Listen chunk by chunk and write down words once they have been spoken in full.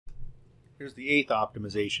Here's the 8th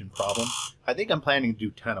optimization problem. I think I'm planning to do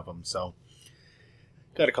 10 of them, so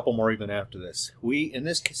got a couple more even after this. In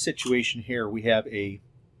this situation here, we have a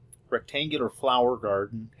rectangular flower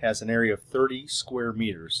garden, has an area of 30 square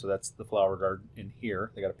meters, so that's the flower garden in here.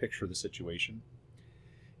 They got a picture of the situation.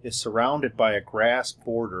 Is surrounded by a grass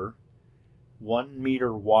border 1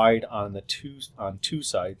 meter wide on two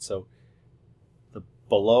sides, so the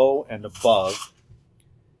below and above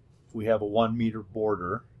we have a 1 meter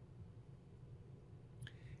border,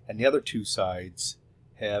 and the other two sides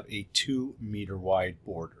have a 2 meter wide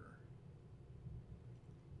border.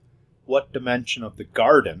 What dimension of the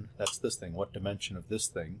garden, that's this thing, what dimension of this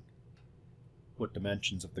thing, what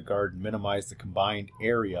dimensions of the garden minimize the combined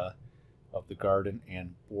area of the garden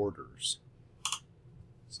and borders?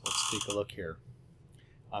 So let's take a look here.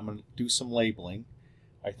 I'm going to do some labeling.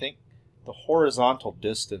 I think the horizontal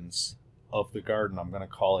distance of the garden, I'm going to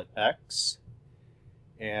call it X,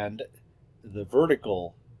 and the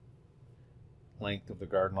vertical length of the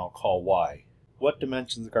garden I'll call Y. What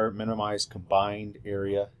dimensions of the garden minimize combined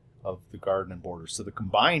area of the garden and borders? So the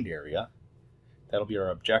combined area, that'll be our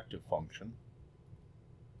objective function.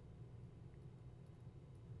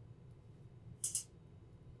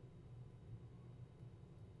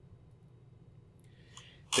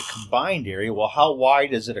 The combined area, well, how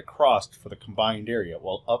wide is it across for the combined area?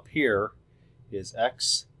 Well, up here is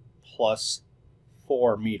X plus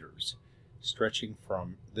 4 meters, stretching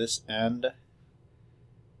from this end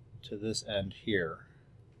to this end here.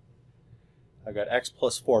 I got X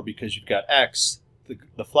plus 4 because you've got X,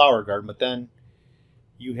 the flower garden, but then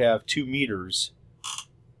you have 2 meters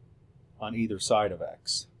on either side of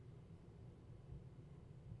X.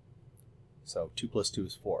 So 2 plus 2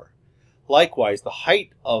 is 4. Likewise, the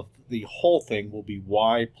height of the whole thing will be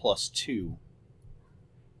Y plus 2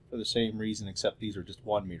 for the same reason, except these are just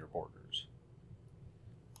 1 meter borders.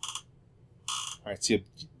 All right, see,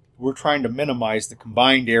 we're trying to minimize the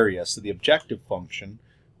combined area, so the objective function,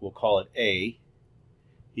 we'll call it A,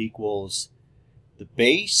 equals the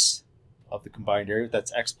base of the combined area,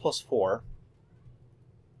 that's X plus 4,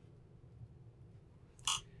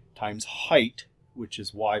 times height, which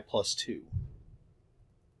is Y plus 2.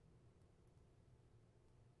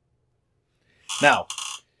 Now,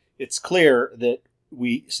 it's clear that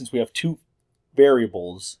since we have two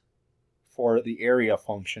variables for the area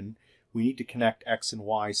function, we need to connect X and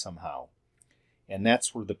Y somehow. And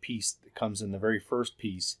that's where the piece that comes in, the very first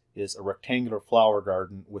piece, is a rectangular flower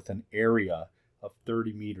garden with an area of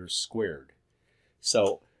 30 meters squared.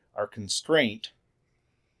 So our constraint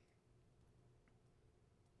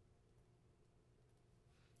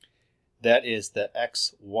that is that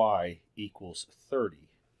XY equals 30.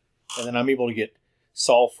 And then I'm able to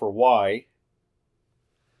solve for Y.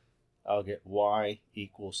 I'll get Y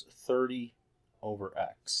equals 30 over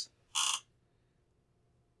X.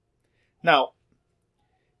 Now,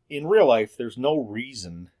 in real life, there's no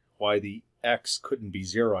reason why the X couldn't be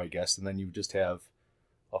 0, I guess, and then you just have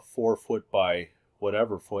a 4 foot by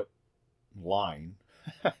whatever foot line.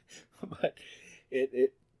 But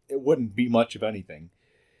it wouldn't be much of anything.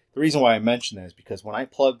 The reason why I mention that is because when I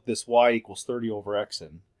plug this Y equals 30 over X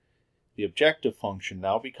in, the objective function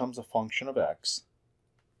now becomes a function of X,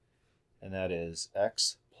 and that is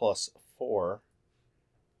X plus 4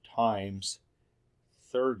 times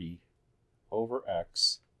 30 over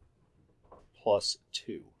X plus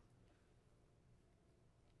 2.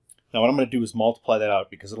 Now what I'm going to do is multiply that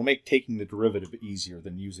out because it'll make taking the derivative easier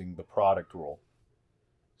than using the product rule.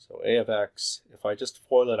 So A of X, if I just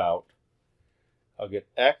FOIL it out, I'll get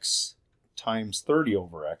X times 30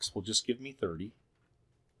 over X will just give me 30.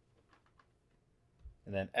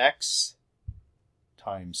 And then X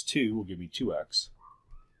times 2 will give me 2X.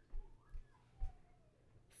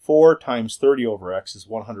 4 times 30 over X is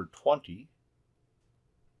 120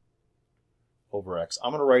 over X.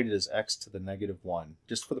 I'm going to write it as X to the negative 1,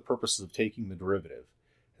 just for the purposes of taking the derivative.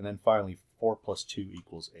 And then finally, 4 plus 2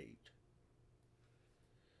 equals 8.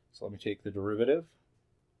 So let me take the derivative.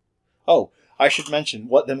 Oh, I should mention,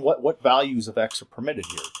 what values of X are permitted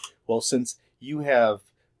here? Well, since you have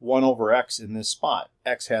 1 over X in this spot,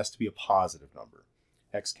 X has to be a positive number.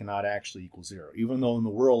 X cannot actually equal 0. Even though in the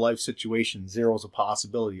real life situation, 0 is a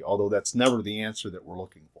possibility, although that's never the answer that we're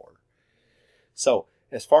looking for. So,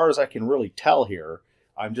 as far as I can really tell here,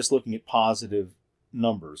 I'm just looking at positive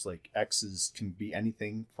numbers. Like X's can be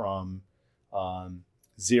anything from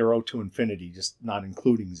 0 to infinity, just not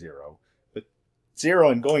including 0. But 0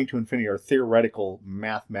 and going to infinity are theoretical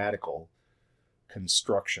mathematical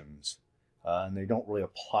constructions. And they don't really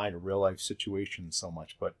apply to real life situations so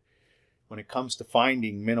much. But when it comes to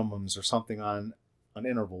finding minimums or something on an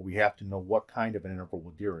interval, we have to know what kind of an interval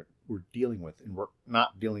we're dealing with, and we're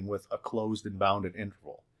not dealing with a closed and bounded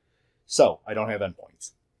interval. So I don't have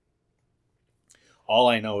endpoints. All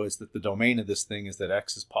I know is that the domain of this thing is that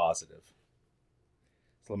x is positive.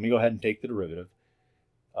 So let me go ahead and take the derivative.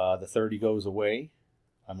 The 30 goes away.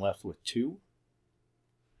 I'm left with 2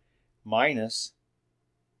 minus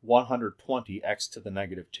 120 x to the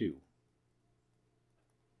negative 2.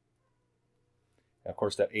 And of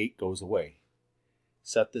course, that 8 goes away.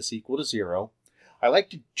 Set this equal to 0. I like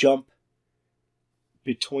to jump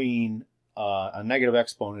between a negative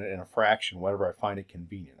exponent and a fraction whenever I find it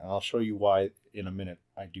convenient. And I'll show you why in a minute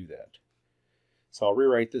I do that. So I'll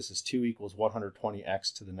rewrite this as 2 equals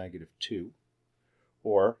 120x to the negative 2,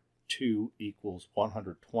 or 2 equals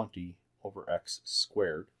 120 over x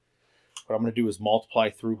squared. What I'm going to do is multiply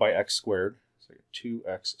through by x squared. So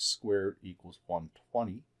 2x squared equals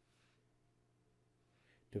 120.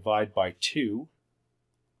 Divide by 2,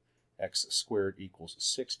 x squared equals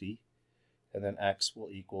 60. And then x will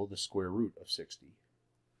equal the square root of 60.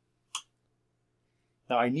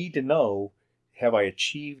 Now I need to know, have I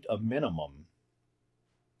achieved a minimum,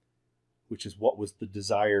 which is what was the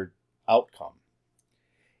desired outcome.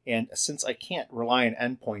 And since I can't rely on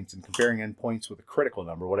endpoints and comparing endpoints with a critical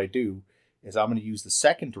number, what I do is I'm going to use the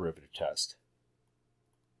second derivative test.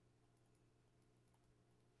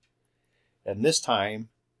 And this time,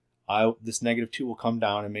 this negative 2 will come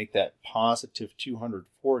down and make that positive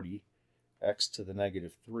 240 x to the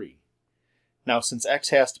negative 3. Now, since x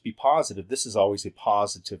has to be positive, this is always a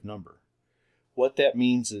positive number. What that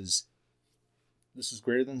means is this is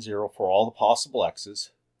greater than 0 for all the possible x's.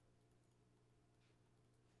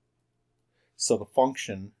 So the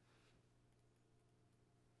function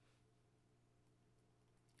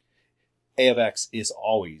a of x is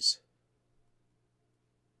always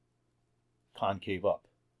concave up.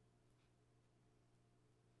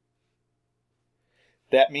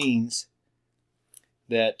 That means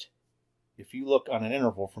that if you look on an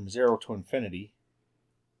interval from 0 to infinity,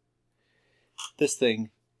 this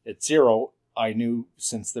thing at 0, I knew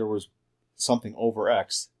since there was something over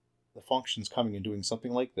x, the function's coming and doing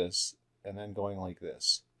something like this, and then going like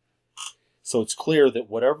this. So it's clear that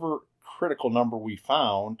whatever critical number we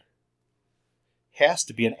found has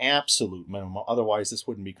to be an absolute minimum, otherwise this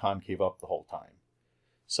wouldn't be concave up the whole time.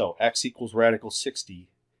 So x equals radical 60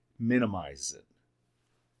 minimizes it.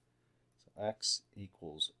 So x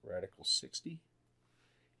equals radical 60.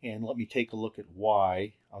 And let me take a look at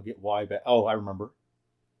y. I'll get y back. Oh, I remember.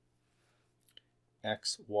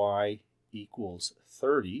 xy equals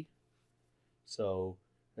 30. So,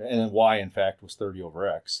 and then y, in fact, was 30 over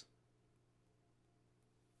x,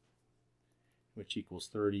 which equals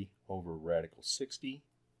 30 over radical 60,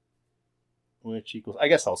 which equals, I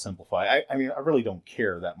guess I'll simplify. I mean, I really don't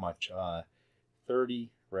care that much. 30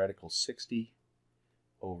 radical 60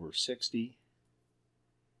 over 60.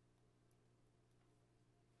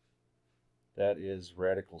 That is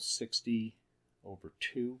radical 60 over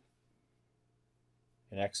 2.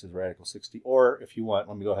 And x is radical 60. Or if you want,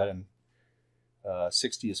 let me go ahead and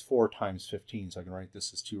 60 is 4 times 15, so I can write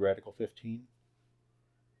this as 2 radical 15.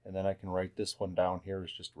 And then I can write this one down here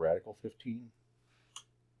as just radical 15.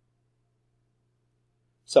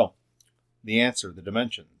 So, the answer, the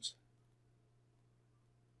dimensions.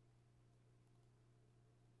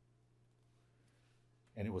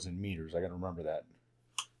 And it was in meters, I got to remember that.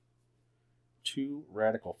 2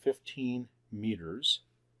 radical 15 meters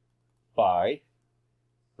by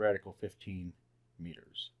radical 15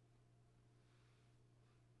 meters.